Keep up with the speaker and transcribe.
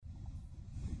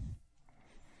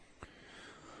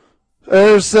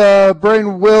There's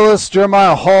Braden Willis,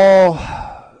 Jeremiah Hall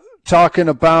talking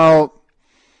about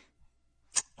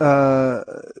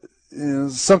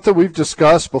something we've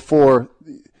discussed before.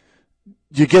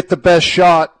 You get the best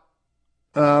shot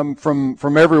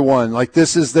from everyone. Like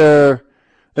this is their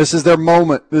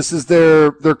moment. This is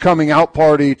their coming out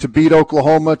party to beat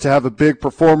Oklahoma, to have a big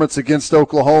performance against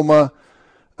Oklahoma.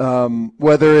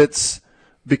 Whether it's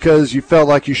because you felt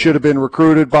like you should have been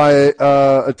recruited by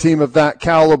a team of that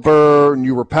caliber and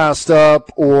you were passed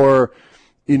up, or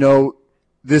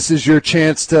this is your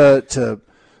chance to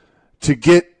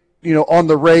get on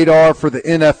the radar for the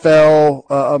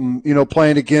NFL.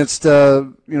 Playing against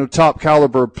top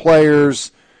caliber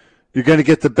players, you're going to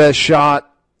get the best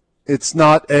shot. It's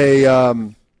not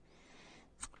a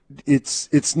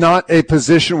it's not a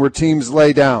position where teams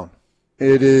lay down.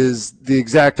 It is the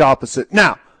exact opposite.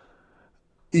 Now,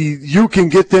 you can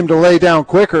get them to lay down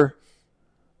quicker,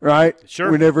 right? Sure.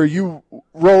 Whenever you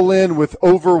roll in with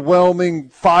overwhelming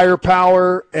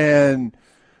firepower and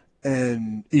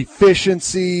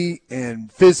efficiency and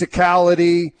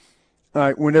physicality,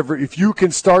 right? If you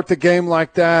can start the game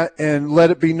like that and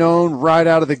let it be known right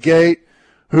out of the gate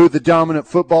who the dominant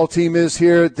football team is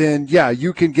here, then yeah,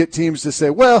 you can get teams to say,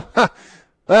 well,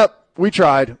 we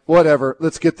tried, whatever.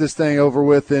 Let's get this thing over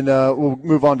with and we'll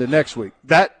move on to next week.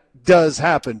 That does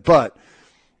happen, but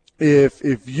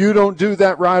if you don't do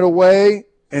that right away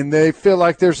and they feel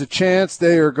like there's a chance,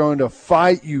 they are going to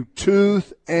fight you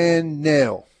tooth and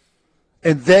nail.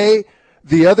 And the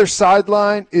other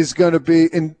sideline is going to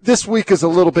be, and this week is a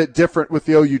little bit different with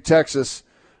the OU Texas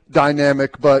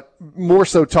dynamic, but more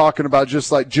so talking about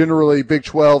just like generally Big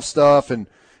 12 stuff and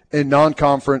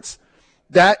non-conference.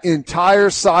 That entire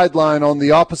sideline on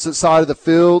the opposite side of the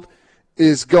field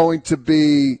is going to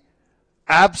be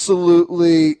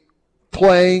absolutely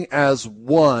playing as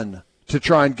one to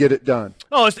try and get it done.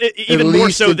 Oh, even more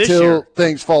so this year. Until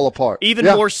things fall apart. Even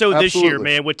more so this year,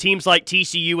 man, with teams like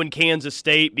TCU and Kansas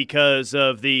State because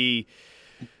of the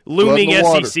looming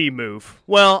SEC move.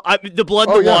 Well, the blood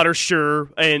in the water, sure,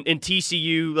 and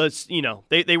TCU,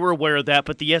 they were aware of that,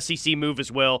 but the SEC move as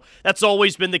well. That's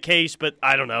always been the case, but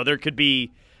I don't know. There could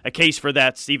be a case for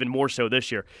that's even more so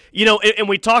this year. And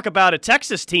we talk about a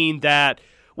Texas team that,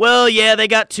 well, yeah, they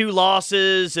got 2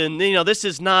 losses, and, this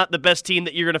is not the best team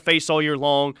that you're going to face all year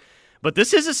long. But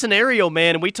this is a scenario,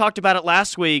 man, and we talked about it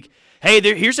last week. Hey,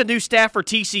 here's a new staff for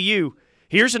TCU.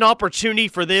 Here's an opportunity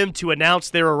for them to announce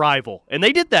their arrival. And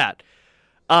they did that.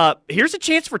 Here's a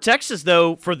chance for Texas,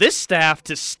 though, for this staff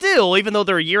to still, even though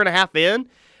they're a year and a half in,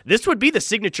 this would be the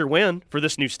signature win for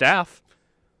this new staff.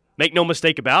 Make no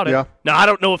mistake about it. Yeah. Now, I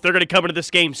don't know if they're going to come into this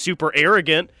game super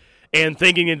arrogant and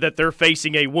thinking that they're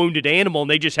facing a wounded animal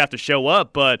and they just have to show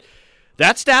up. But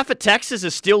that staff at Texas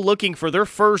is still looking for their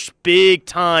first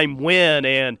big-time win.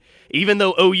 And even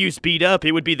though OU's beat up,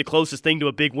 it would be the closest thing to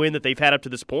a big win that they've had up to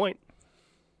this point.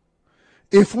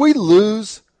 If we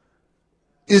lose,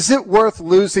 is it worth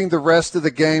losing the rest of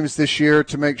the games this year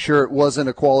to make sure it wasn't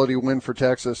a quality win for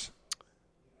Texas?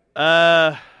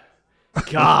 God.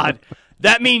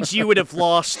 That means you would have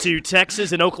lost to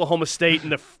Texas and Oklahoma State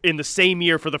in the same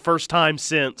year for the first time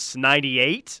since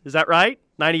 98. Is that right?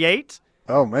 98?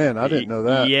 Oh, man, I didn't know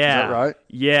that. Yeah. Is that right?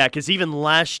 Yeah, because even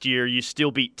last year you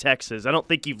still beat Texas. I don't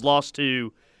think you've lost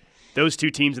to those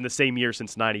two teams in the same year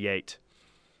since 98.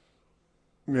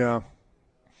 Yeah.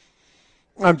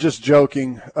 I'm just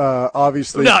joking,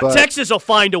 obviously. No, Texas will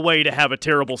find a way to have a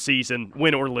terrible season,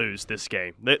 win or lose this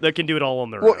game. They can do it all on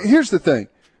their own. Well, here's the thing.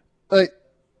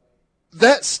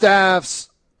 That staff's,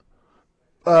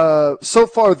 so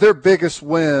far, their biggest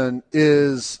win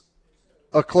is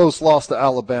a close loss to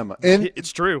Alabama. And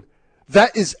it's true.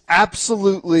 That is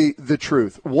absolutely the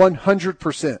truth,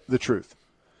 100% the truth.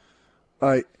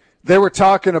 They were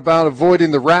talking about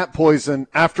avoiding the rat poison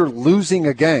after losing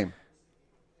a game.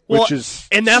 Which is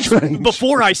and that's strange.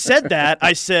 Before I said that,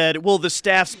 I said, well, the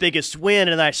staff's biggest win,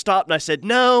 and I stopped and I said,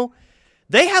 no,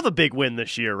 they have a big win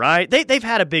this year, right? They've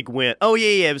had a big win. Oh,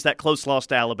 yeah, it was that close loss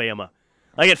to Alabama.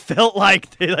 It felt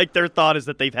like their thought is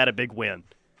that they've had a big win.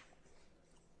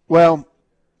 Well,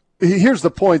 here's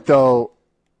the point, though.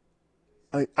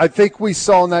 I think we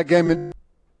saw in that game,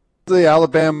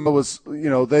 Alabama was,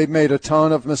 they made a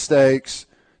ton of mistakes,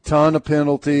 ton of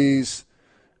penalties.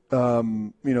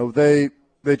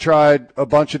 They tried a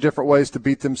bunch of different ways to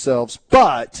beat themselves.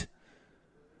 But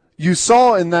you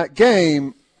saw in that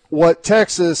game what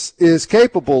Texas is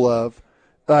capable of.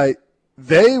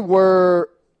 They were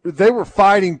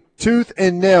fighting tooth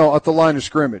and nail at the line of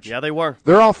scrimmage. Yeah, they were.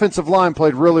 Their offensive line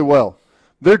played really well.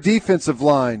 Their defensive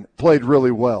line played really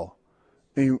well.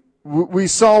 We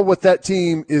saw what that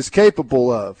team is capable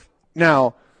of.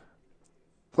 Now,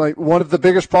 like one of the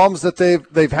biggest problems that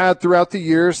they've had throughout the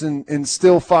years and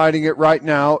still fighting it right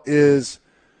now is,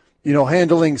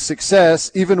 handling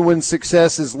success, even when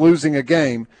success is losing a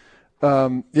game.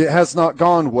 It has not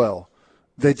gone well.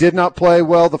 They did not play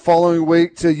well the following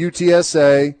week to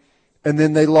UTSA, and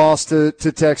then they lost to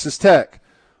Texas Tech.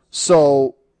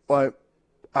 So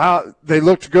they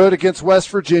looked good against West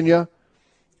Virginia,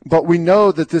 but we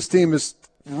know that this team is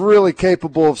really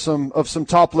capable of some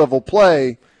top-level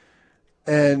play,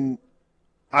 and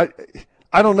I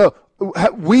don't know.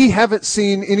 We haven't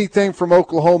seen anything from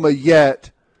Oklahoma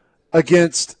yet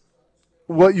against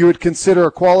what you would consider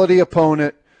a quality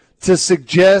opponent to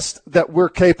suggest that we're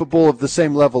capable of the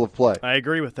same level of play. I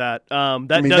agree with that.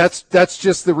 That's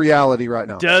just the reality right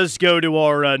now. Does go to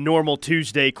our normal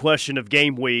Tuesday question of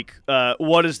game week.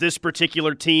 What is this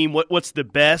particular team? What's the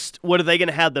best? What are they going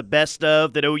to have the best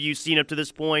of that OU's seen up to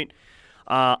this point?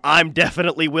 I'm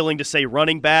definitely willing to say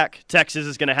running back. Texas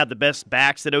is going to have the best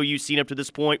backs that OU's seen up to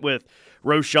this point with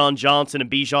Roschon Johnson and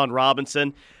Bijan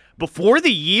Robinson. Before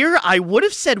the year, I would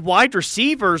have said wide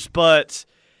receivers, but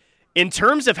in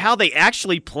terms of how they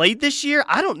actually played this year,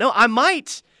 I don't know. I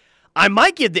might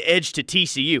give the edge to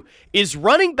TCU. Is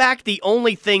running back the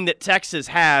only thing that Texas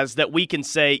has that we can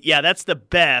say, yeah, that's the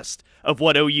best of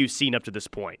what OU's seen up to this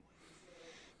point?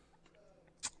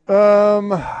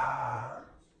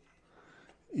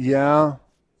 Yeah,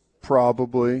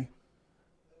 probably.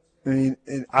 I mean,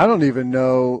 I don't even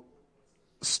know.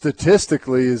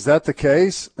 Statistically, is that the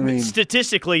case? I mean,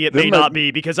 statistically, it may not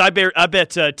be because I bet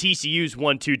TCU's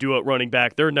 1-2 duo at running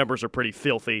back. Their numbers are pretty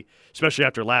filthy, especially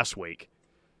after last week.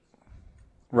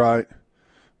 Right,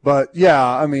 but yeah,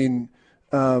 I mean,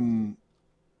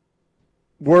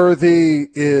 Worthy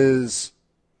is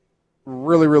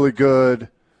really, really good.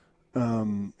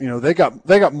 They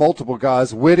got multiple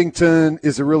guys. Whittington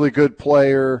is a really good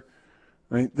player.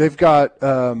 I mean, they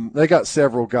got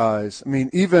several guys. I mean,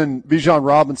 even Bijan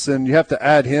Robinson, you have to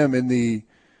add him in the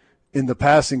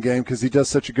passing game because he does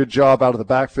such a good job out of the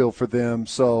backfield for them.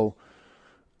 So,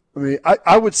 I mean,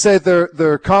 I would say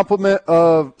their complement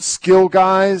of skill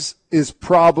guys is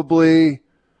probably.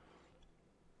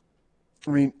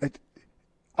 I mean,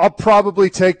 I'll probably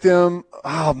take them.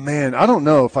 Oh man, I don't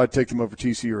know if I'd take them over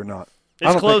TCU or not.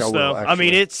 It's close, though. I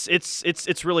mean,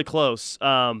 it's really close.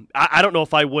 I don't know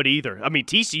if I would either. I mean,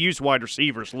 TCU's wide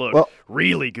receivers look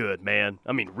really good, man.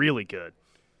 I mean, really good.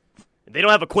 They don't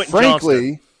have a Quentin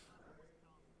Johnston.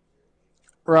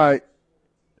 Right.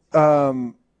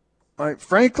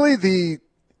 Frankly, the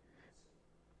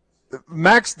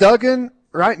Max Duggan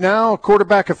right now,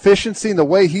 quarterback efficiency and the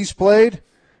way he's played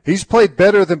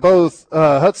better than both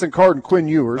Hudson Card and Quinn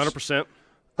Ewers.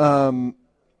 100%.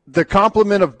 The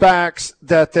complement of backs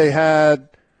that they had,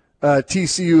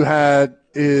 TCU had,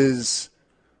 is,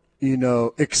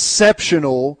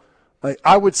 exceptional.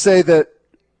 I would say that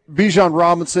Bijan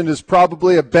Robinson is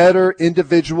probably a better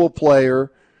individual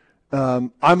player.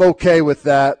 I'm okay with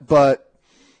that, but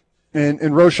and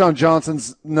Roschon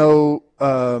Johnson's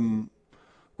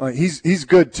he's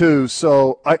good too.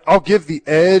 So I'll give the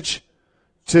edge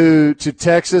to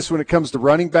Texas when it comes to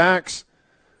running backs.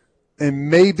 And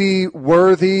maybe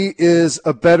Worthy is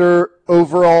a better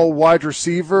overall wide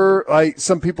receiver.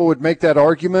 Some people would make that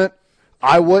argument.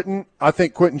 I wouldn't. I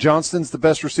think Quentin Johnston's the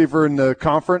best receiver in the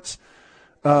conference.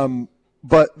 But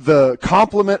the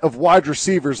complement of wide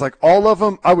receivers, like all of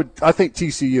them, I think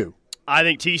TCU. I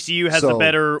think TCU has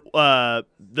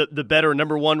the better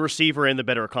number one receiver and the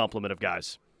better complement of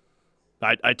guys.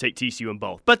 I'd take TCU in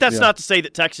both. But that's not to say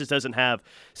that Texas doesn't have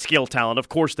skill talent. Of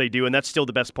course they do, and that's still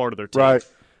the best part of their team. Right.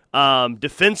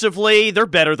 Defensively, they're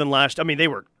better than last. I mean, they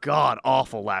were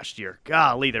god-awful last year.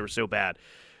 Golly, they were so bad.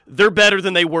 They're better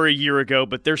than they were a year ago,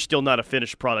 but they're still not a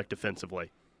finished product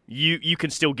defensively. You can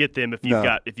still get them if you've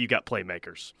got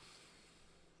playmakers.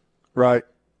 Right.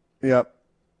 Yep.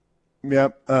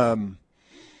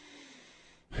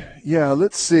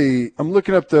 Let's see. I'm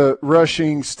looking up the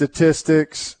rushing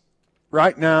statistics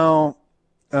right now.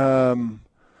 Bijan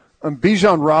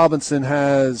Robinson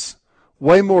has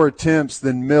way more attempts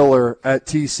than Miller at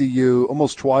TCU,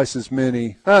 almost twice as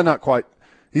many. Not quite.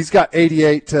 He's got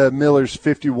 88 to Miller's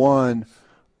 51,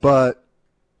 but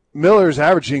Miller's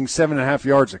averaging 7.5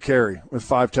 yards a carry with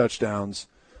 5 touchdowns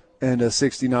and a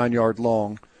 69-yard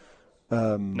long.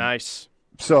 Nice.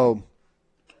 So,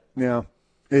 yeah,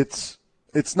 it's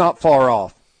not far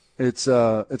off. It's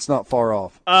not far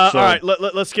off. All right,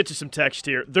 let's get to some text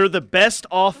here. They're the best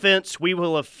offense we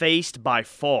will have faced by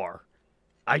far.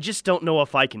 I just don't know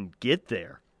if I can get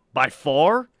there. By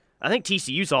far, I think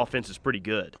TCU's offense is pretty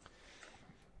good.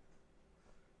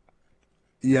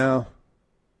 Yeah.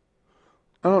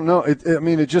 I don't know.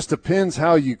 It just depends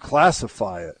how you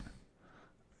classify it.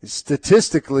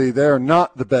 Statistically, they're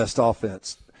not the best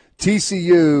offense.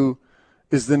 TCU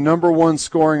is the number one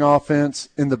scoring offense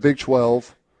in the Big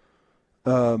 12.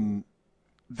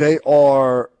 They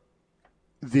are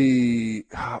they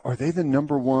the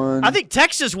number one? I think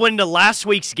Texas went into last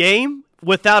week's game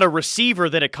without a receiver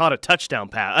that had caught a touchdown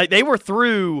pass. They were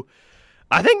through,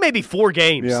 I think, maybe 4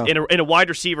 games, and a wide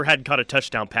receiver hadn't caught a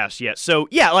touchdown pass yet. So,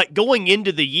 yeah, like going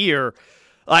into the year,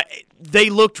 they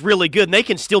looked really good, and they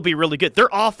can still be really good. Their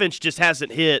offense just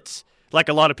hasn't hit like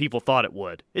a lot of people thought it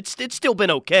would. It's still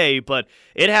been okay, but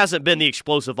it hasn't been the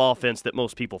explosive offense that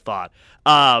most people thought.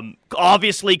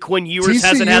 Obviously, Quinn Ewers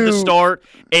hasn't had the start,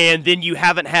 and then you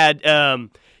haven't had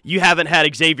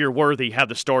Xavier Worthy have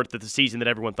the start that the season that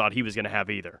everyone thought he was going to have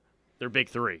either. They're big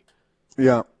 3.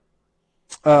 Yeah.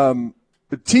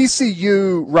 But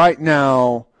TCU right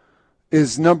now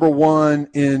is number 1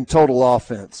 in total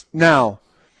offense. Now,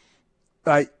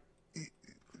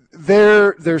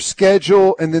 their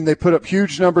schedule, and then they put up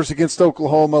huge numbers against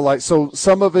Oklahoma. So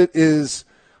some of it is,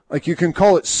 you can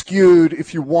call it skewed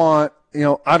if you want.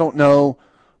 I don't know,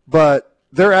 but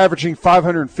they're averaging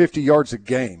 550 yards a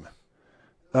game.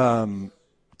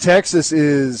 Texas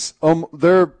is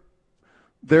they're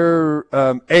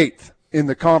 8th in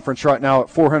the conference right now at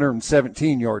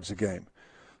 417 yards a game.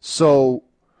 So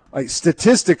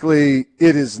statistically,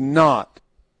 it is not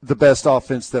the best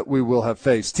offense that we will have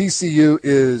faced. TCU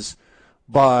is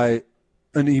by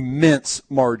an immense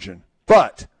margin.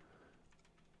 But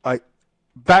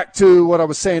back to what I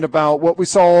was saying about what we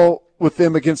saw with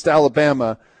them against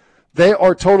Alabama, they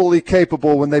are totally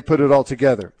capable when they put it all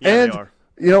together. Yeah, and,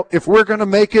 they are. If we're going to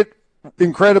make it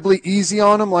incredibly easy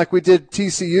on them like we did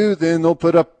TCU, then they'll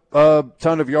put up a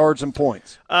ton of yards and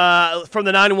points. From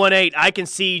the 918, I can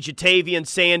see Jatavian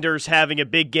Sanders having a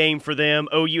big game for them.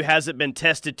 OU hasn't been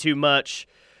tested too much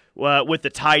with the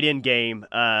tight end game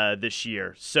this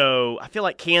year. So I feel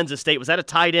like Kansas State, was that a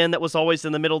tight end that was always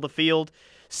in the middle of the field?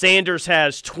 Sanders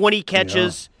has 20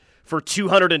 catches for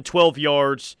 212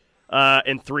 yards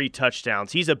and 3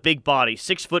 touchdowns. He's a big body,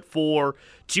 6'4",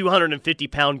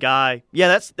 250-pound guy.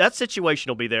 Yeah, that situation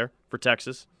will be there for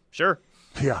Texas. Sure.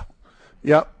 Yeah.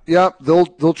 Yep.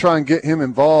 They'll try and get him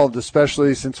involved,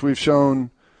 especially since we've shown,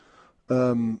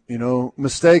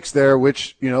 mistakes there,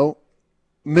 which,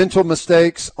 mental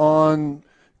mistakes on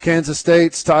Kansas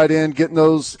State's tight end,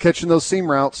 catching those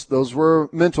seam routes. Those were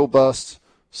mental busts.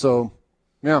 So,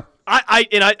 yeah.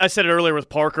 I said it earlier with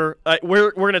Parker.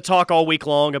 We're going to talk all week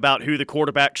long about who the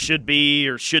quarterback should be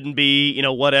or shouldn't be,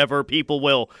 whatever. People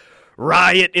will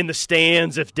riot in the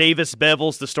stands if Davis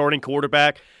Bevel's the starting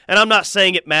quarterback. And I'm not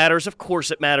saying it matters. Of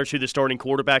course it matters who the starting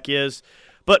quarterback is.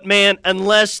 But, man,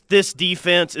 unless this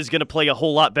defense is going to play a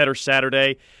whole lot better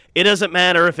Saturday, it doesn't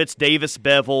matter if it's Davis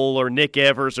Bevel or Nick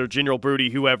Evers or General Broody,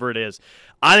 whoever it is.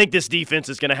 I think this defense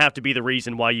is going to have to be the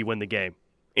reason why you win the game.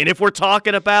 And if we're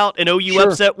talking about an OU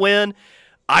upset win,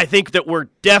 I think that we're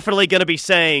definitely going to be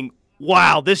saying,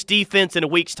 wow, this defense in a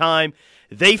week's time,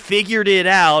 they figured it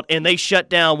out and they shut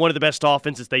down one of the best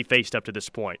offenses they faced up to this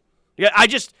point. Yeah, I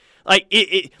just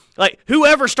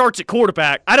whoever starts at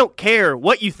quarterback, I don't care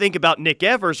what you think about Nick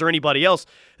Evers or anybody else.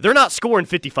 They're not scoring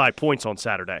 55 points on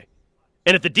Saturday.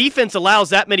 And if the defense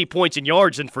allows that many points and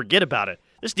yards, then forget about it.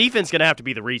 This defense is going to have to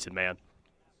be the reason, man.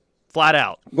 Flat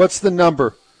out. What's the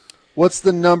number? What's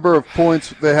the number of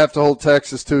points they have to hold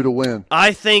Texas to win?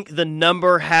 I think the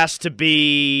number has to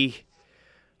be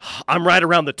 – I'm right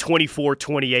around the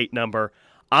 24-28 number.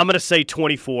 I'm going to say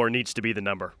 24 needs to be the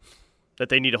number that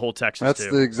they need to hold Texas to. That's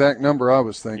the exact number I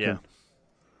was thinking. Yeah.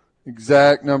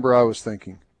 Exact number I was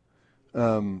thinking.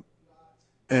 And,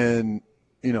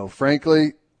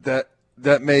 frankly, that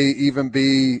may even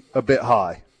be a bit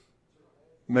high.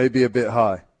 Maybe a bit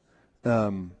high.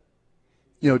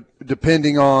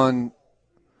 Depending on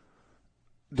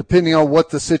what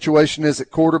the situation is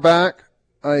at quarterback,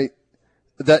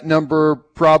 that number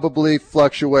probably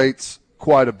fluctuates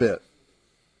quite a bit.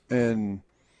 And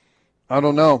I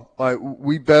don't know.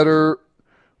 We better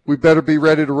be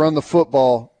ready to run the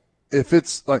football. If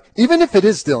it's even if it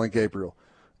is Dillon Gabriel,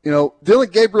 Dillon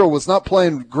Gabriel was not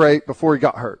playing great before he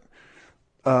got hurt.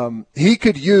 He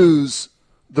could use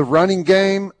the running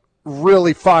game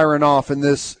really firing off in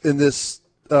this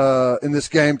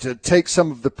game to take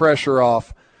some of the pressure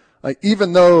off.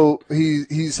 Even though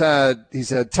he's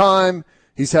had time,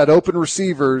 he's had open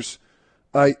receivers.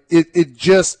 It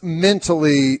just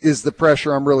mentally is the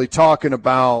pressure I'm really talking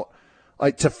about.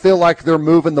 To feel like they're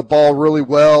moving the ball really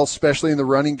well, especially in the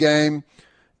running game.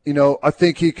 I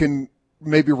think he can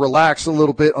maybe relax a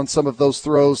little bit on some of those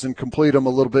throws and complete them a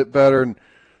little bit better. And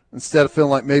instead of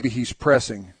feeling like maybe he's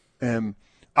pressing. And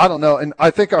I don't know. And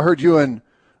I think I heard you and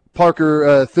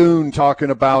Parker Thune talking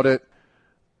about it.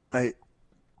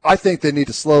 I think they need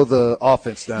to slow the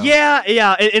offense down.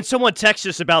 Yeah. And someone texted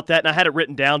us about that, and I had it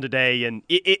written down today. And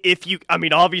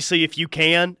obviously, if you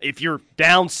can, if you're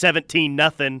down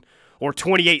 17-0 or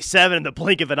 28-7 in the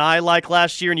blink of an eye like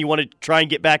last year, and you want to try and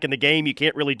get back in the game, you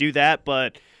can't really do that.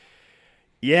 But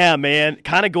yeah, man,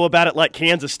 kind of go about it like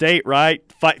Kansas State, right?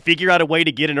 Figure out a way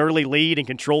to get an early lead and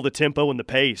control the tempo and the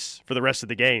pace for the rest of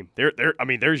the game.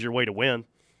 There's your way to win.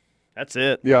 That's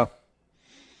it. Yeah.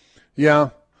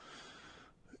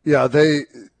 They,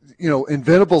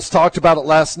 Inventables talked about it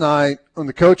last night on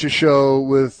the coaches show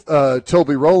with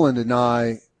Toby Rowland and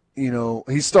I.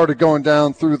 He started going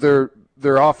down through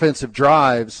their offensive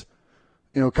drives,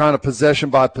 kind of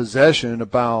possession by possession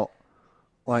about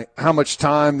like how much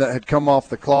time that had come off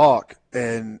the clock.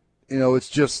 And,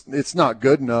 it's not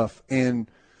good enough. And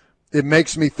it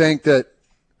makes me think that,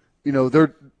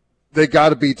 they got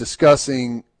to be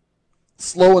discussing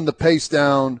slowing the pace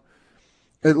down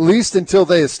at least until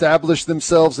they establish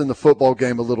themselves in the football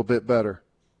game a little bit better,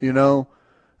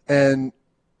 And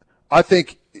I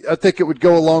think it would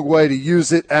go a long way to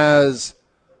use it as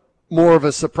more of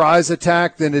a surprise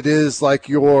attack than it is like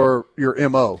your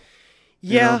MO.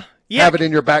 Yeah. Have it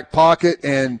in your back pocket,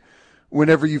 and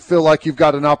whenever you feel like you've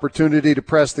got an opportunity to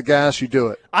press the gas, you do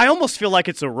it. I almost feel like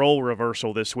it's a role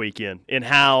reversal this weekend in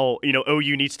how,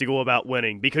 OU needs to go about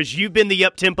winning, because you've been the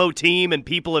up-tempo team and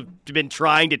people have been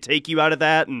trying to take you out of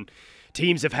that, and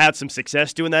teams have had some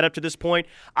success doing that up to this point.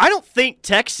 I don't think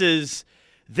Texas,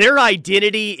 their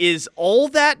identity is all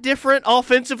that different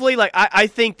offensively. Like, I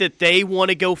think that they want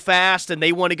to go fast and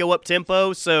they want to go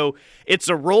up-tempo, so it's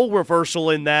a role reversal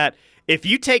in that if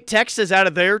you take Texas out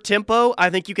of their tempo,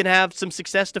 I think you can have some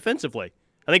success defensively.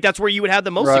 I think that's where you would have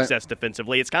the most success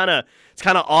defensively. It's kind of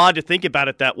odd to think about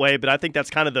it that way, but I think that's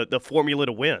kind of the formula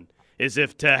to win, is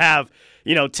if to have,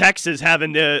 Texas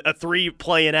having a three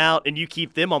playing out and you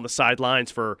keep them on the sidelines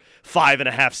for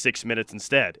 5.5, 6 minutes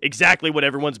instead. Exactly what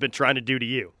everyone's been trying to do to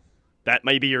you. That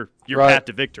may be your path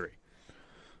to victory.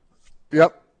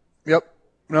 Yep.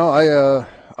 No, I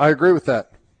agree with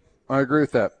that.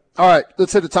 All right,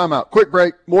 let's hit a timeout. Quick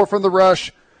break. More from The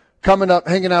Rush coming up,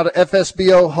 hanging out at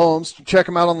FSBO Homes. Check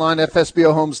them out online,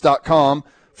 fsbohomes.com,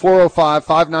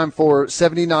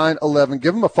 405-594-7911.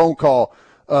 Give them a phone call.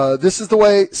 This is the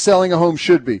way selling a home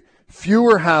should be.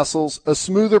 Fewer hassles, a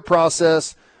smoother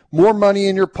process, more money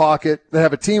in your pocket. They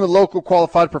have a team of local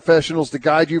qualified professionals to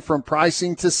guide you from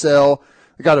pricing to sell.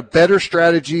 They got a better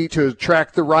strategy to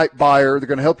attract the right buyer. They're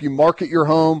going to help you market your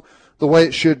home the way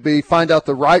it should be, find out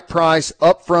the right price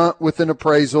up front with an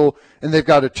appraisal, and they've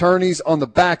got attorneys on the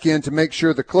back end to make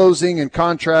sure the closing and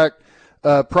contract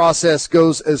process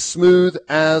goes as smooth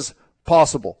as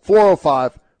possible.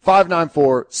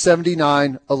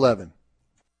 405-594-7911.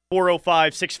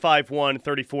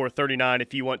 405-651-3439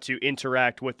 if you want to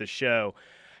interact with the show.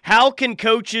 How can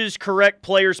coaches correct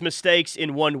players' mistakes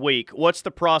in 1 week? What's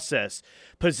the process?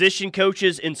 Position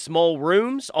coaches in small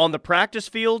rooms on the practice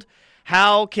field?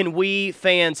 How can we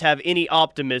fans have any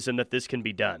optimism that this can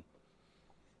be done?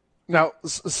 Now,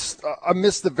 I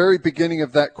missed the very beginning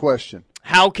of that question.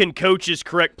 How can coaches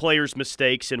correct players'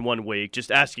 mistakes in 1 week?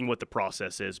 Just asking what the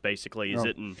process is, basically. Is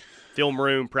it in film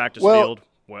room, practice field?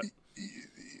 What?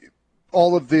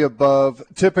 All of the above.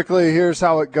 Typically, here's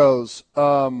how it goes.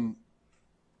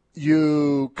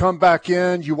 You come back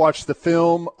in, you watch the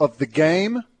film of the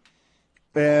game,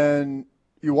 and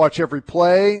you watch every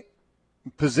play.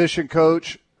 Position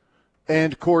coach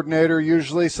and coordinator,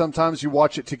 usually. Sometimes you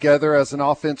watch it together as an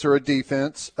offense or a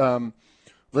defense.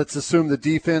 Let's assume the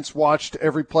defense watched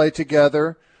every play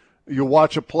together. You'll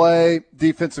watch a play,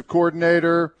 defensive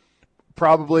coordinator,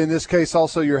 probably in this case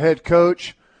also your head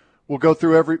coach, will go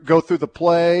through the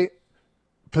play,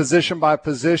 position by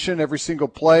position, every single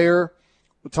player.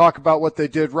 We'll talk about what they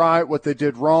did right, what they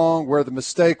did wrong, where the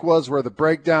mistake was, where the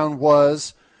breakdown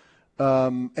was.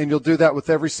 And you'll do that with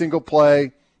every single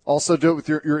play. Also do it with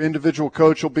your individual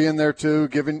coach will be in there too,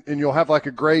 and you'll have like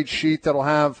a grade sheet that'll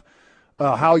have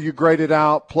how you grade it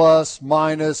out, plus,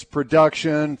 minus,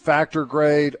 production, factor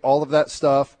grade, all of that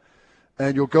stuff.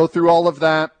 And you'll go through all of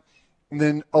that. And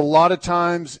then a lot of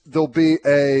times there'll be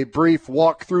a brief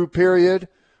walkthrough period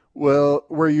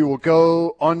where you will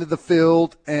go onto the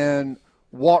field and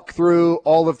walk through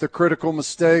all of the critical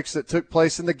mistakes that took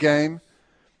place in the game.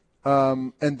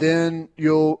 And then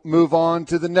you'll move on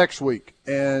to the next week,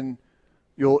 and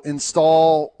you'll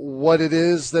install what it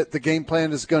is that the game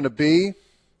plan is going to be,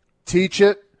 teach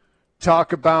it,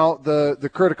 talk about the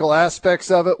critical aspects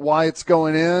of it, why it's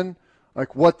going in,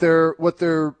 like what they're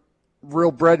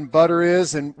real bread and butter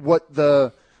is and what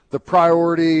the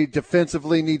priority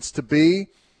defensively needs to be.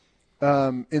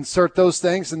 Insert those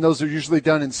things, and those are usually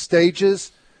done in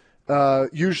stages.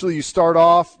 Usually you start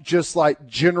off just like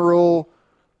general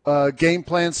game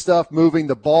plan stuff, moving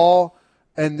the ball,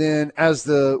 and then as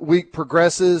the week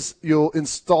progresses, you'll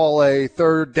install a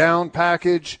third down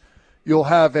package. You'll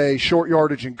have a short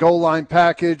yardage and goal line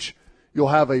package. You'll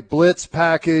have a blitz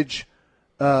package,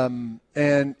 and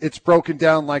it's broken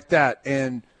down like that.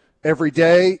 And every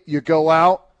day you go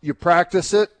out, you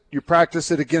practice it. You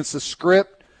practice it against a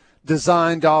script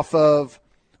designed off of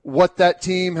what that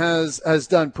team has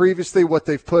done previously, what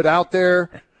they've put out there.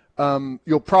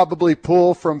 You'll probably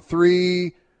pull from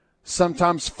 3,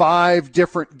 sometimes 5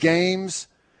 different games,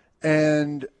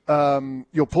 and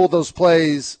you'll pull those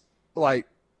plays like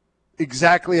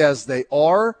exactly as they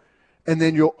are. And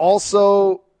then you'll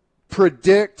also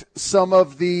predict some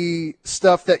of the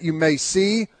stuff that you may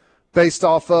see based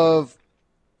off of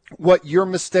what your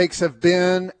mistakes have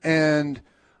been and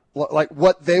like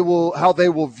how they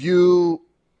will view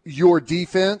your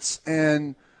defense,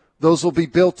 and those will be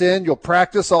built in. You'll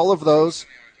practice all of those,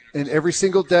 and every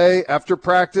single day after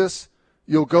practice,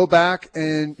 you'll go back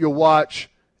and you'll watch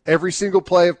every single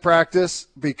play of practice,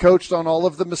 be coached on all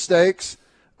of the mistakes,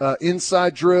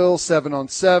 inside drill,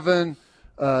 7-on-7,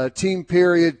 team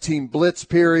period, team blitz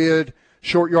period,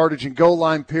 short yardage and goal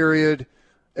line period.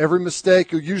 Every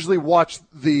mistake, you'll usually watch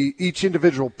each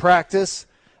individual practice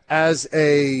as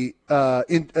a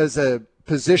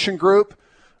position group.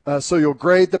 So you'll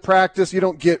grade the practice. You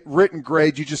don't get written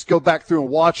grade. You just go back through and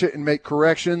watch it and make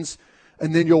corrections.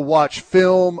 And then you'll watch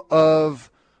film of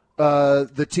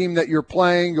the team that you're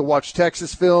playing. You'll watch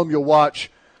Texas film. You'll watch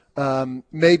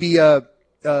maybe a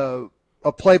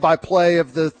play-by-play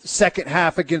of the second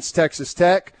half against Texas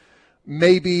Tech.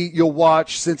 Maybe you'll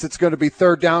watch, since it's going to be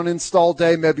third down install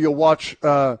day, maybe you'll watch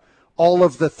all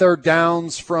of the third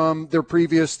downs from their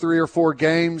previous 3 or 4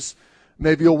 games.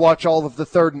 Maybe you'll watch all of the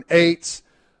 3rd and 8s.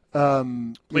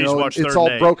 Please watch it's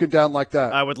all broken down like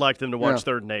that. I would like them to watch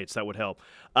 3rd and 8s. That would help.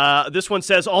 This one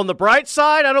says, on the bright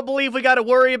side, I don't believe we got to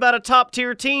worry about a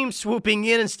top-tier team swooping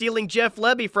in and stealing Jeff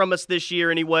Lebby from us this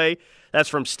year anyway. That's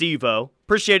from Steve-O.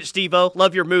 Appreciate it, Steve-O.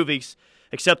 Love your movies,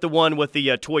 except the one with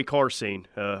the toy car scene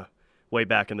way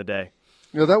back in the day.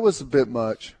 That was a bit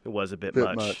much. It was a bit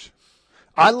much.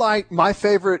 I like my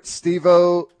favorite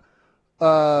Steve-O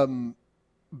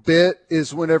bit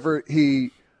is whenever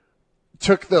he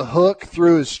took the hook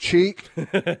through his cheek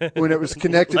when it was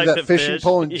connected to that fishing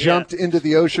pole and jumped into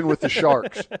the ocean with the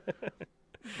sharks.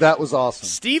 That was awesome.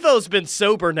 Steve-O's been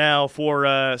sober now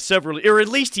for several, or at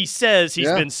least he says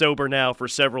he's been sober now for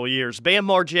several years. Bam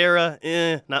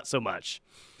Margera, not so much.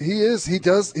 He is. He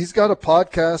does. He's got a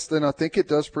podcast, and I think it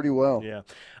does pretty well. Yeah.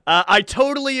 I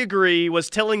totally agree. Was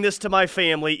telling this to my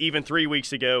family even 3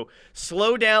 weeks ago.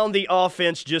 Slow down the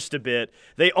offense just a bit.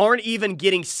 They aren't even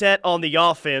getting set on the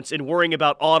offense and worrying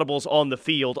about audibles on the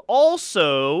field.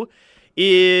 Also,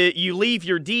 you leave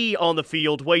your D on the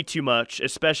field way too much,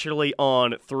 especially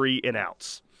on 3 and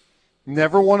outs.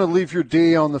 Never want to leave your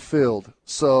D on the field.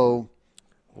 So,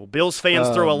 well, Bills fans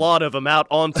throw a lot of them out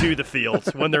onto the field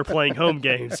when they're playing home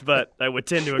games, but I would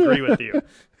tend to agree with you.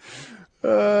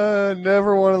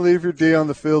 Never want to leave your D on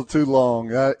the field too long.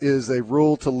 That is a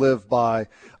rule to live by.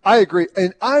 I agree.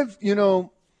 And I've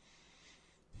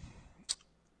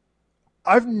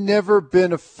never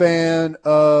been a fan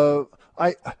of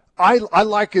I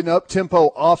like an up-tempo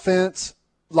offense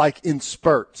like in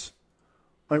spurts.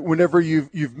 Like whenever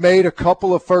you've made a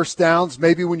couple of first downs,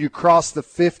 maybe when you cross the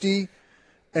 50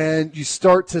 and you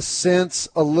start to sense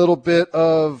a little bit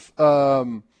of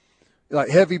like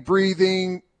heavy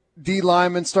breathing, D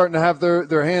linemen starting to have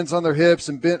their hands on their hips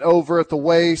and bent over at the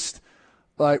waist.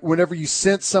 Like whenever you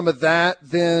sense some of that,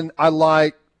 then I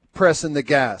like pressing the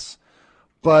gas.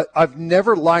 But I've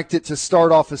never liked it to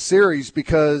start off a series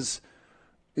because,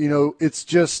 it's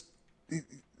just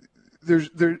there's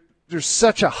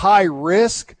such a high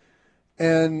risk,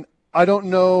 and I don't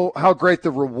know how great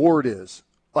the reward is.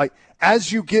 Like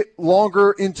as you get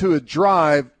longer into a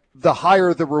drive, the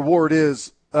higher the reward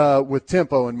is with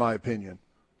tempo, in my opinion.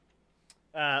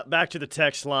 Back to the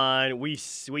text line, we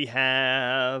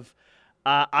have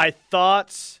I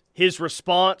thought his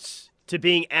response to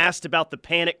being asked about the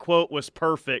panic quote was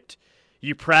perfect.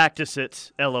 You practice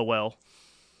it, LOL.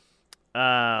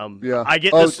 Yeah. I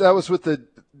get this. That was with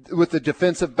the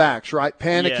defensive backs, right?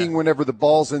 Panicking whenever the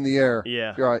ball's in the air.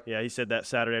 Yeah. You're right. Yeah, he said that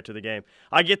Saturday after the game.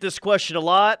 I get this question a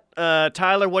lot.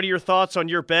 Tyler, what are your thoughts on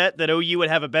your bet that OU would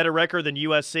have a better record than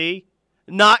USC?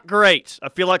 Not great. I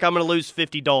feel like I'm going to lose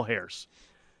 50 dull hairs.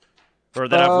 Or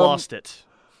that I've lost it.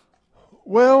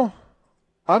 Well,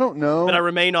 I don't know. But I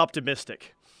remain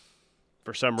optimistic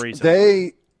for some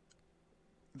reason.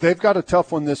 They've got a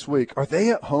tough one this week. Are they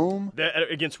at home?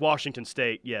 Against Washington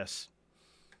State, yes.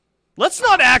 Let's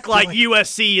not act like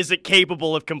USC isn't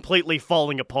capable of completely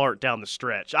falling apart down the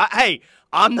stretch.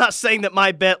 I'm not saying that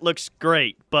my bet looks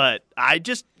great, but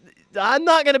I'm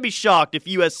not going to be shocked if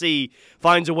USC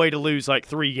finds a way to lose like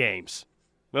 3 games.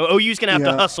 Well, OU's going to have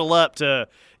to hustle up to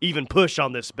even push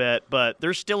on this bet, but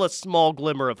there's still a small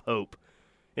glimmer of hope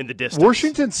in the distance.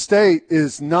 Washington State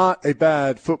is not a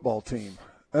bad football team.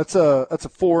 That's a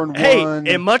 4-1. Hey,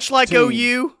 and much like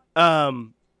team.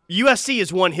 OU, USC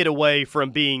is one hit away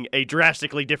from being a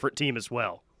drastically different team as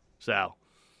well. So,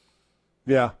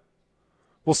 yeah,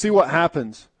 we'll see what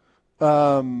happens.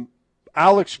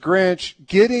 Alex Grinch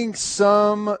getting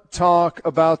some talk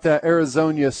about that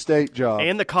Arizona State job.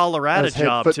 And the Colorado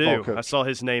job, too. Coach. I saw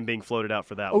his name being floated out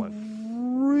for that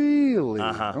one. Really?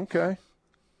 Uh-huh. Okay.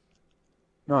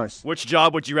 Nice. Which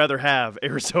job would you rather have,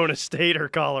 Arizona State or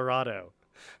Colorado?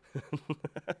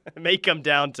 It may come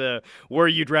down to where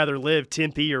you'd rather live,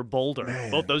 Tempe or Boulder.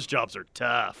 Man. Both those jobs are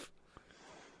tough.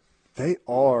 They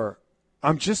are.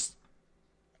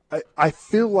 I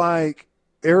feel like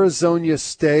Arizona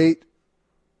State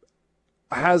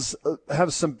have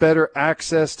some better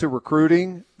access to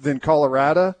recruiting than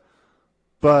Colorado,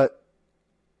 but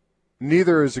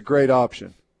neither is a great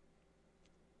option.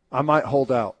 I might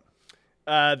hold out.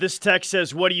 This text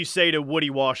says, what do you say to Woody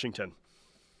Washington?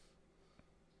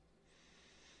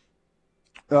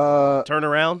 Turn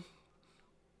around?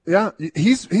 Yeah,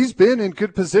 he's been in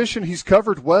good position. He's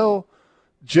covered well.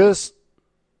 Just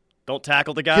don't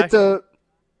tackle the guy?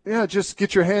 Just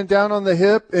get your hand down on the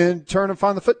hip and turn and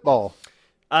find the football.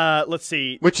 Let's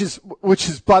see. Which is,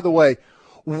 by the way,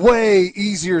 way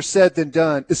easier said than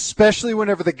done, especially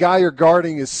whenever the guy you're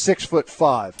guarding is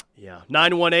 6'5". Yeah.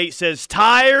 918 says,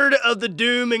 tired of the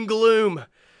doom and gloom.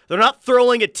 They're not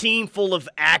throwing a team full of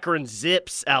Akron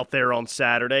Zips out there on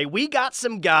Saturday. We got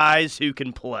some guys who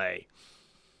can play.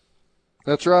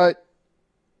 That's right.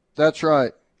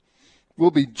 We'll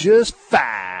be just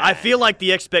fine. I feel like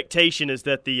the expectation is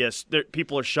that the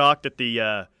people are shocked that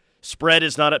the spread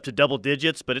is not up to double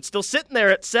digits, but it's still sitting there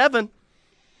at 7.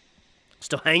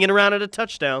 Still hanging around at a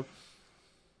touchdown.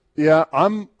 Yeah,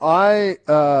 I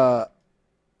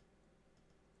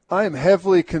am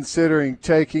heavily considering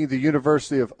taking the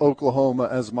University of Oklahoma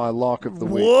as my lock of the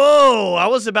week. Whoa, I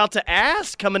was about to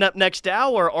ask, coming up next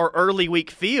hour, our early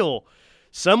week feel.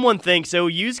 Someone thinks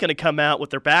OU's going to come out with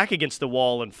their back against the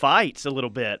wall and fights a little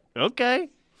bit. Okay.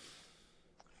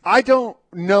 I don't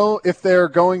know if they're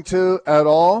going to at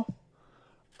all.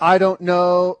 I don't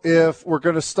know if we're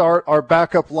going to start our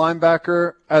backup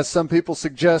linebacker, as some people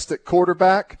suggest, at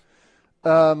quarterback.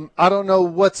 I don't know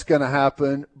what's going to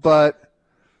happen, but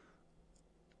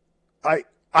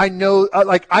I know,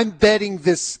 I'm betting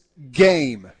this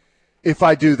game if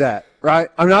I do that, right?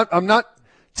 I'm not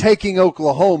taking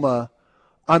Oklahoma.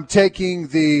 I'm taking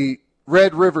the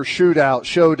Red River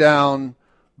showdown,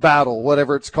 battle,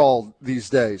 whatever it's called these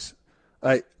days.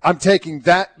 I'm taking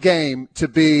that game to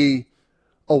be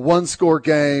a one-score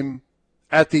game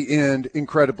at the end,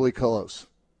 incredibly close.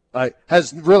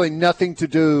 Has really nothing to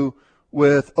do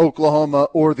with Oklahoma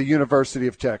or the University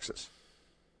of Texas.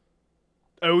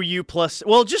 OU plus,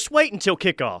 well, just wait until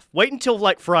kickoff. Wait until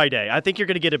Friday. I think you're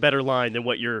going to get a better line than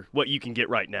what you can get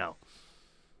right now.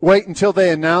 Wait until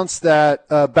they announce that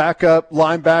backup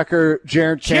linebacker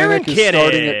Jaren Kanak is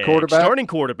starting at quarterback. Starting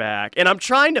quarterback. And I'm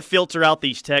trying to filter out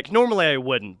these texts. Normally I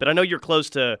wouldn't, but I know you're close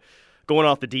to going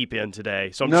off the deep end today.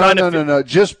 So I'm trying to No.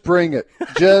 Just bring it.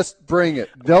 Just bring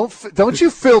it. Don't you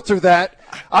filter that.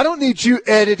 I don't need you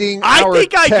editing our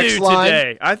text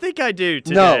line. I think I do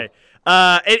today. No.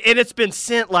 And it's been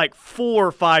sent 4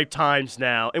 or 5 times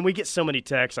now, and we get so many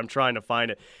texts, I'm trying to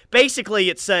find it. Basically,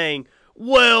 it's saying,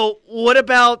 well, what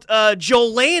about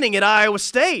Joel Lanning at Iowa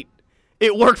State?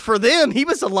 It worked for them. He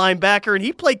was a linebacker, and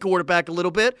he played quarterback a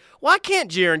little bit. Why can't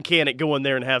Jaren Kanak go in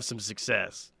there and have some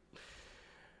success?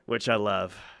 Which I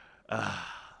love. I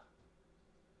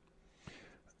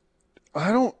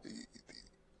don't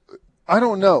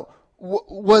know.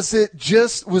 What was his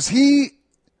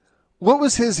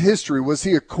history? Was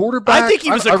he a quarterback? I think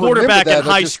he was a quarterback in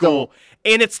high school.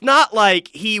 And it's not like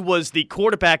he was the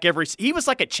quarterback he was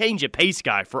like a change of pace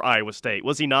guy for Iowa State,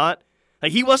 was he not?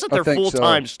 He wasn't their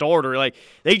full-time starter.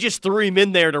 They just threw him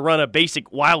in there to run a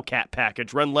basic Wildcat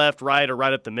package, run left, right, or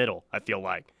right up the middle, I feel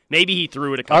like. Maybe he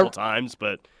threw it a couple times,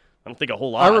 but I don't think a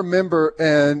whole lot. I remember,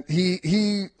 and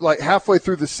he halfway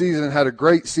through the season had a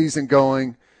great season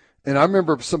going, and I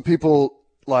remember some people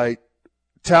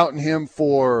touting him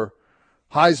for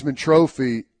Heisman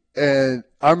Trophy, And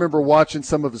I remember watching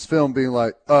some of his film being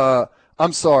like,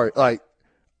 I'm sorry, like,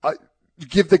 I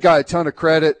give the guy a ton of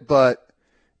credit, but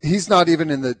he's not even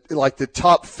in the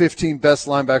top 15 best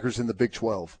linebackers in the Big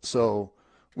 12. So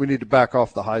we need to back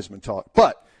off the Heisman talk.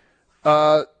 But,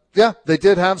 yeah, they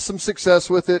did have some success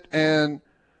with it. And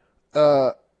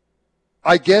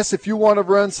I guess if you want to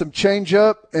run some change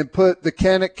up and put the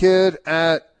Kanak kid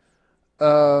at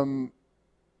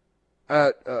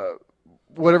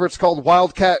whatever it's called,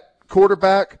 Wildcat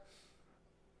quarterback,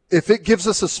 if it gives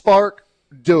us a spark,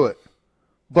 do it.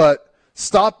 But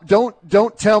stop.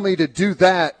 Don't tell me to do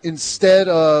that instead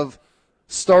of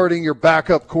starting your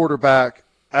backup quarterback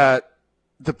at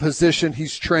the position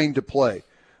he's trained to play.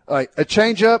 Like a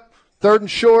changeup, 3rd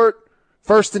and short,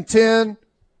 1st and 10,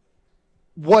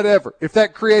 whatever. If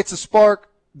that creates a spark,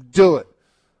 do it.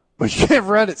 But you can't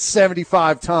run it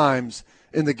 75 times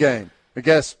in the game. I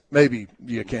guess maybe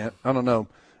you can't. I don't know.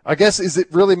 I guess, is it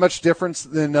really much difference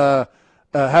than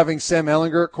having Sam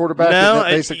Ehlinger at quarterback? No,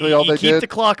 basically all they did? Keep the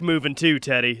clock moving too,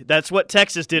 Teddy. That's what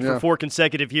Texas did for 4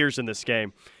 consecutive years in this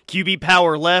game. QB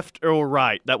power left or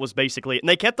right. That was basically it. And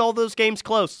they kept all those games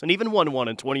close and even won one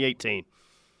in 2018.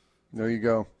 There you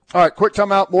go. All right, quick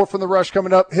timeout. More from The Rush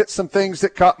coming up. Hit some things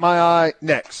that caught my eye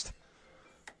next.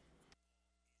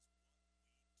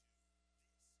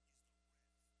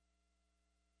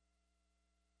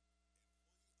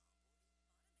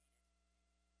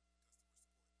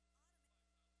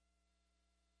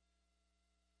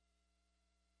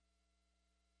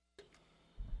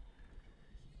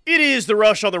 It is The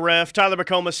Rush on the Ref. Tyler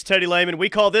McComas, Teddy Lehman. We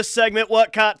call this segment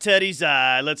What Caught Teddy's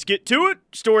Eye. Let's get to it.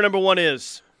 Story number 1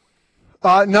 is?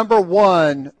 Number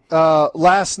 1,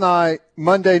 last night,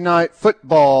 Monday Night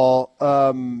Football,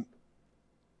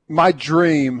 my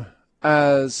dream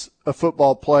as a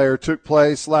football player took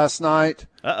place last night.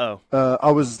 Uh-oh. I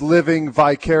was living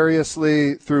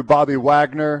vicariously through Bobby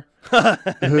Wagner,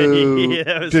 who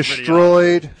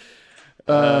destroyed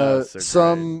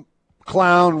some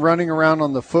clown running around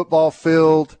on the football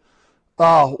field.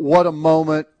 Oh, what a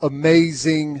moment.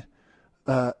 Amazing.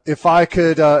 If I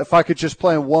could just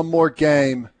play in one more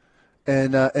game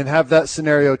and have that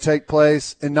scenario take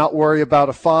place and not worry about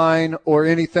a fine or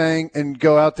anything and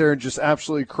go out there and just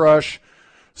absolutely crush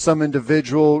some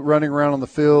individual running around on the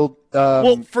field.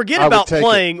 Well, forget about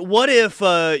playing. What if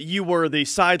you were the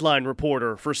sideline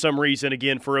reporter for some reason,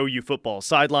 again, for OU football,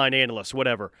 sideline analyst,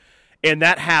 whatever, and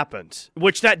that happened,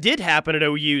 which that did happen at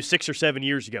OU 6 or 7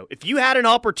 years ago. If you had an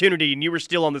opportunity and you were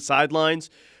still on the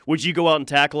sidelines, would you go out and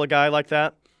tackle a guy like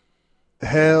that?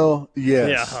 Hell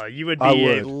yes. Yeah, you would be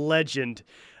a legend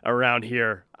around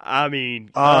here. I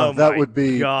mean, that would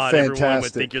be God, fantastic. Everyone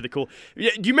would think you're the cool. Do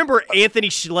you remember Anthony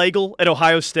Schlegel at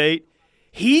Ohio State?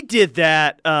 He did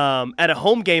that at a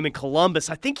home game in Columbus.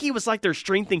 I think he was like their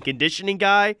strength and conditioning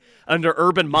guy under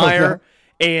Urban Meyer,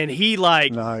 and he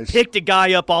picked a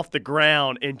guy up off the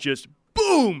ground and just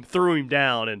boom threw him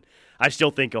down. And I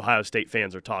still think Ohio State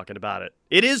fans are talking about it.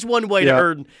 It is one way to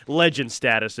earn legend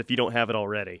status if you don't have it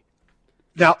already.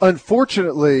 Now,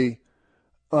 unfortunately,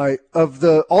 all of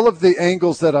the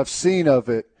angles that I've seen of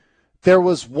it, there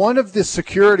was one of the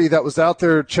security that was out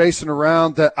there chasing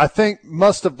around that I think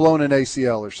must have blown an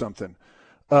ACL or something.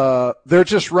 They're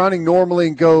just running normally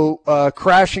and go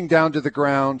crashing down to the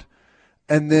ground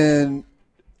and then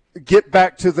get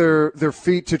back to their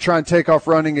feet to try and take off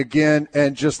running again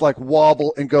and just like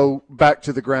wobble and go back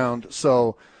to the ground.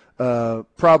 So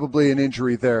probably an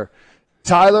injury there.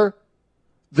 Tyler,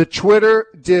 the Twitter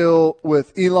deal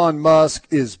with Elon Musk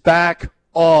is back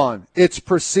on. It's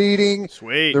proceeding.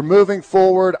 Sweet. They're moving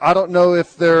forward. I don't know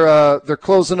if they're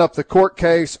closing up the court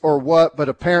case or what, but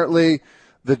apparently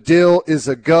the deal is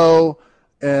a go.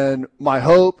 And my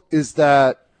hope is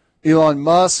that Elon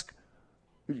Musk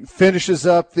finishes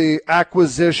up the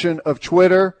acquisition of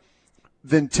Twitter,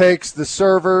 then takes the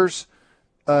servers,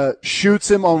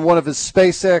 shoots him on one of his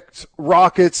SpaceX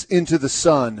rockets into the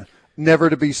sun, never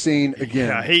to be seen again.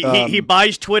 Yeah, he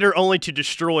buys Twitter only to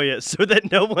destroy it so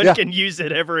that no one can use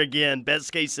it ever again.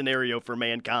 Best case scenario for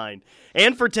mankind.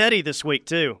 And for Teddy this week,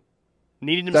 too.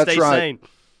 Needing him to stay sane.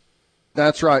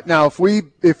 That's right. Now, if we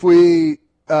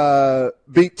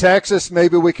beat Texas,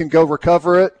 maybe we can go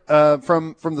recover it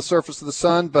from the surface of the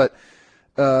sun. But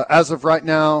as of right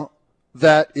now,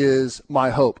 that is my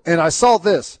hope. And I saw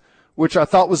this, which I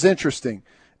thought was interesting.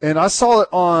 And I saw it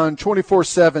on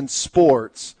 24/7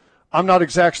 Sports. I'm not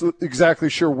exactly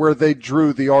sure where they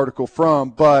drew the article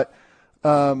from, but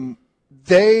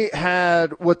they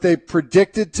had what they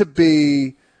predicted to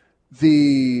be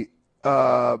the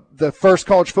first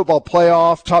college football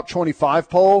playoff top 25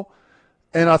 poll,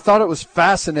 and I thought it was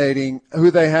fascinating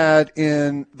who they had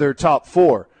in their top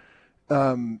 4.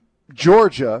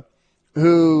 Georgia,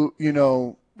 who,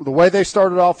 the way they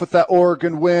started off with that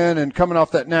Oregon win and coming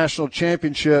off that national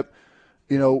championship,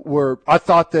 I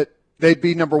thought that they'd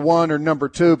be number 1 or number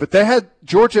 2, but they had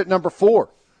Georgia at number 4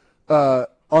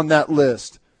 on that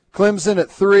list. Clemson at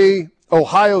 3,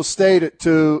 Ohio State at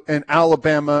 2, and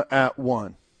Alabama at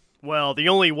 1. Well, the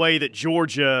only way that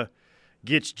Georgia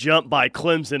gets jumped by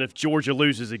Clemson if Georgia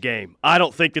loses a game. I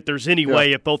don't think that there's any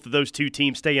way if both of those two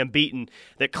teams stay unbeaten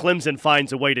that Clemson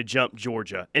finds a way to jump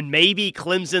Georgia. And maybe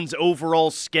Clemson's overall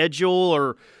schedule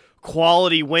or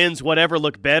quality wins, whatever,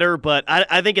 look better, but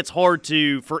I think it's hard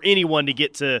for anyone to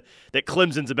get to that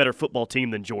Clemson's a better football team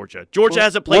than Georgia. Georgia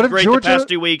hasn't played great the past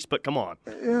 2 weeks, but come on.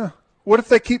 Yeah. What if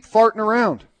they keep farting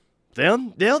around?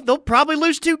 They'll probably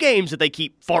lose 2 games if they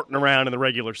keep farting around in the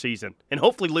regular season, and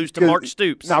hopefully lose to Mark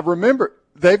Stoops. Now, remember,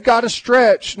 they've got a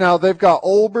stretch. Now, they've got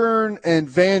Auburn and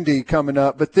Vandy coming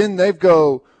up, but then they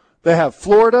have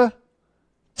Florida,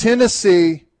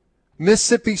 Tennessee,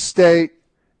 Mississippi State,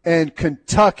 and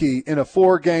Kentucky in a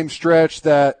 4-game stretch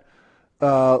that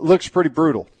looks pretty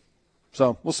brutal.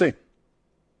 So, we'll see. Is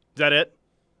that it?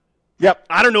 Yep.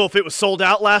 I don't know if it was sold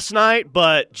out last night,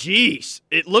 but, geez,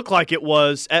 it looked like it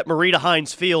was at Marita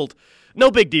Hines Field.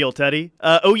 No big deal, Teddy.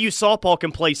 OU softball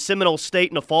can play Seminole State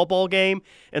in a fall ball game,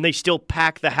 and they still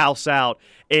pack the house out.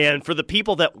 And for the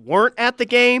people that weren't at the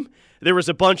game, there was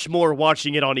a bunch more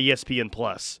watching it on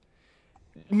ESPN+.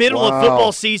 Middle of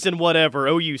football season, whatever,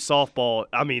 OU softball,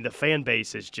 I mean, the fan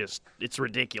base is just – it's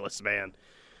ridiculous, man.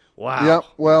 Wow. Yeah,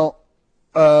 well,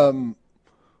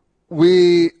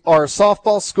 we are a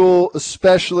softball school,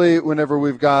 especially whenever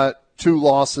we've got 2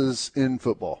 losses in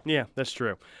football. Yeah, that's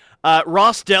true.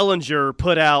 Ross Dellinger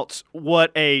put out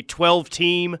what a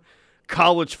 12-team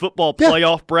college football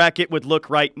playoff bracket would look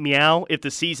right if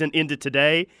the season ended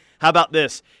today. How about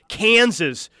this?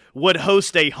 Kansas would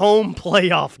host a home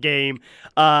playoff game.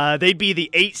 They'd be the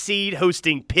 8 seed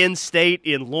hosting Penn State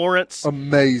in Lawrence.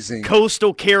 Amazing.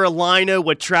 Coastal Carolina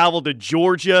would travel to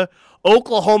Georgia.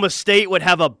 Oklahoma State would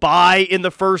have a bye in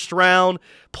the first round,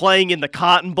 playing in the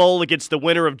Cotton Bowl against the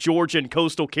winner of Georgia and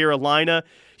Coastal Carolina.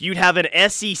 You'd have an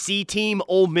SEC team,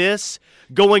 Ole Miss,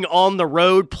 going on the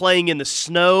road, playing in the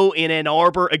snow in Ann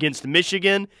Arbor against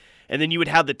Michigan. And then you would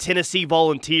have the Tennessee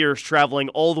Volunteers traveling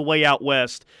all the way out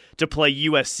west to play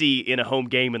USC in a home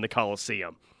game in the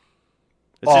Coliseum.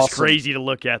 It's just crazy to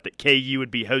look at that KU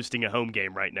would be hosting a home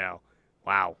game right now.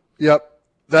 Wow. Yep.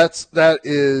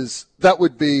 That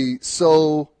would be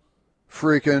so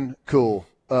freaking cool.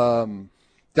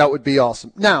 That would be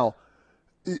awesome. Now,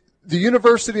 the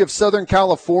University of Southern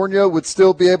California would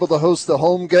still be able to host the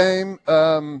home game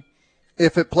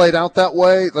if it played out that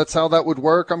way. That's how that would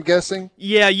work, I'm guessing.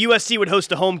 Yeah, USC would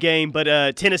host a home game,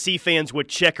 but Tennessee fans would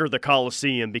checker the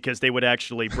Coliseum because they would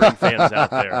actually bring fans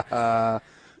out there.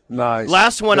 Nice.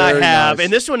 Last one I have,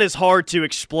 and this one is hard to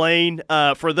explain.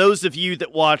 For those of you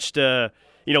that watched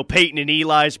Peyton and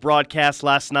Eli's broadcast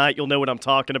last night, you'll know what I'm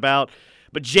talking about.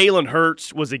 But Jalen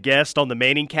Hurts was a guest on the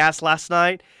Manning cast last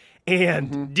night.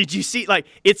 And did you see,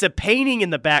 it's a painting in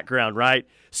the background, right?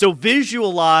 So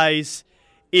visualize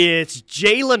it's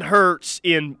Jalen Hurts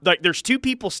there's 2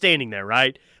 people standing there,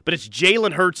 right? But it's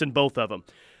Jalen Hurts in both of them.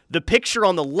 The picture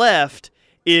on the left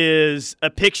is a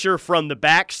picture from the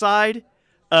backside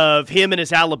of him in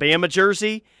his Alabama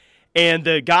jersey. And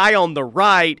the guy on the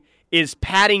right is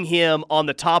patting him on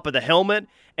the top of the helmet,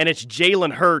 and it's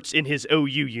Jalen Hurts in his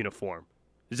OU uniform.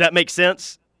 Does that make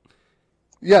sense?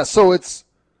 Yeah, so it's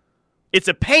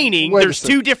a painting. There's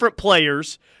 2 different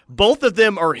players. Both of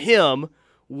them are him.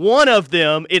 One of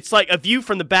them, it's like a view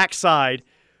from the backside.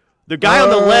 The guy on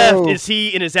the left is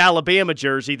he in his Alabama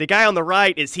jersey. The guy on the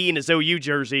right is he in his OU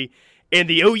jersey. And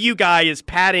the OU guy is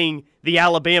patting the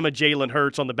Alabama Jalen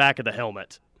Hurts on the back of the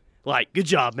helmet. Good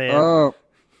job, man.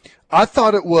 I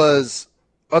thought it was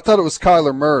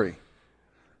Kyler Murray,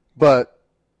 but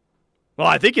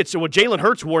I think it's Jalen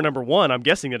Hurts wore number 1. I'm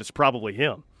guessing that it's probably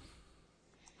him.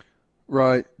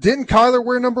 Right? Didn't Kyler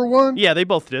wear number 1? Yeah, they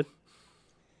both did.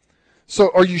 So,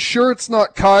 are you sure it's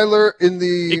not Kyler in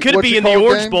the? It could be in the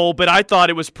Orange Bowl, but I thought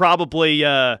it was probably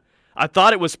Jalen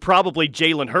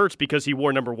Hurts because he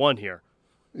wore number 1 here.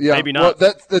 Yeah, maybe not.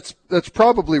 Well, that's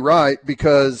probably right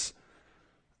because.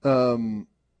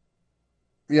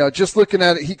 Yeah, just looking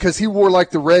at it, because he wore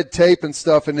the red tape and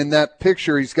stuff, and in that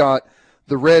picture he's got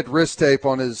the red wrist tape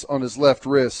on his left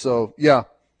wrist. So yeah,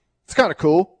 it's kind of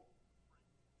cool.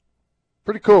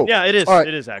 Pretty cool. Yeah, it is. Right.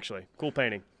 It is actually cool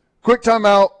painting. Quick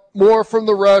timeout. More from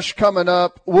the Rush coming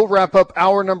up. We'll wrap up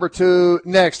hour number 2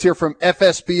 next here from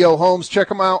FSBO Homes. Check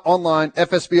them out online,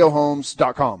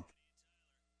 fsbohomes.com.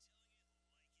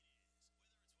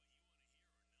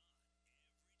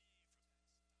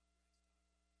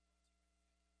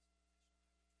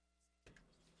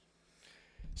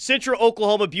 Central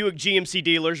Oklahoma Buick GMC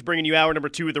dealers bringing you hour number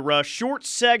 2 of The Rush. Short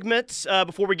segments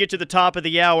before we get to the top of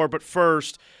the hour, but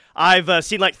first, I've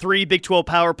seen like 3 Big 12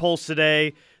 power polls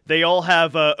today. They all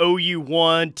have OU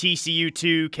 1, TCU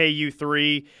 2, KU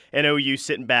 3, and OU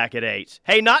sitting back at 8.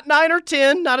 Hey, not 9 or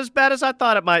 10, not as bad as I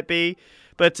thought it might be,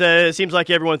 but it seems like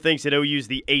everyone thinks that OU is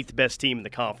the 8th best team in the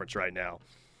conference right now.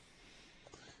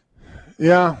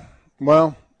 Yeah,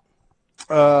 well,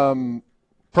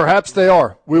 perhaps they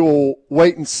are. We will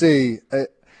wait and see.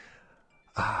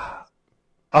 I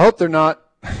hope they're not.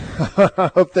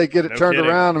 I hope they get it turned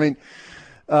around. I mean,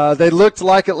 they looked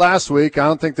like it last week. I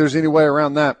don't think there's any way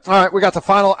around that. All right, we got the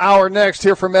final hour next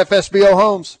here from FSBO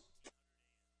Homes.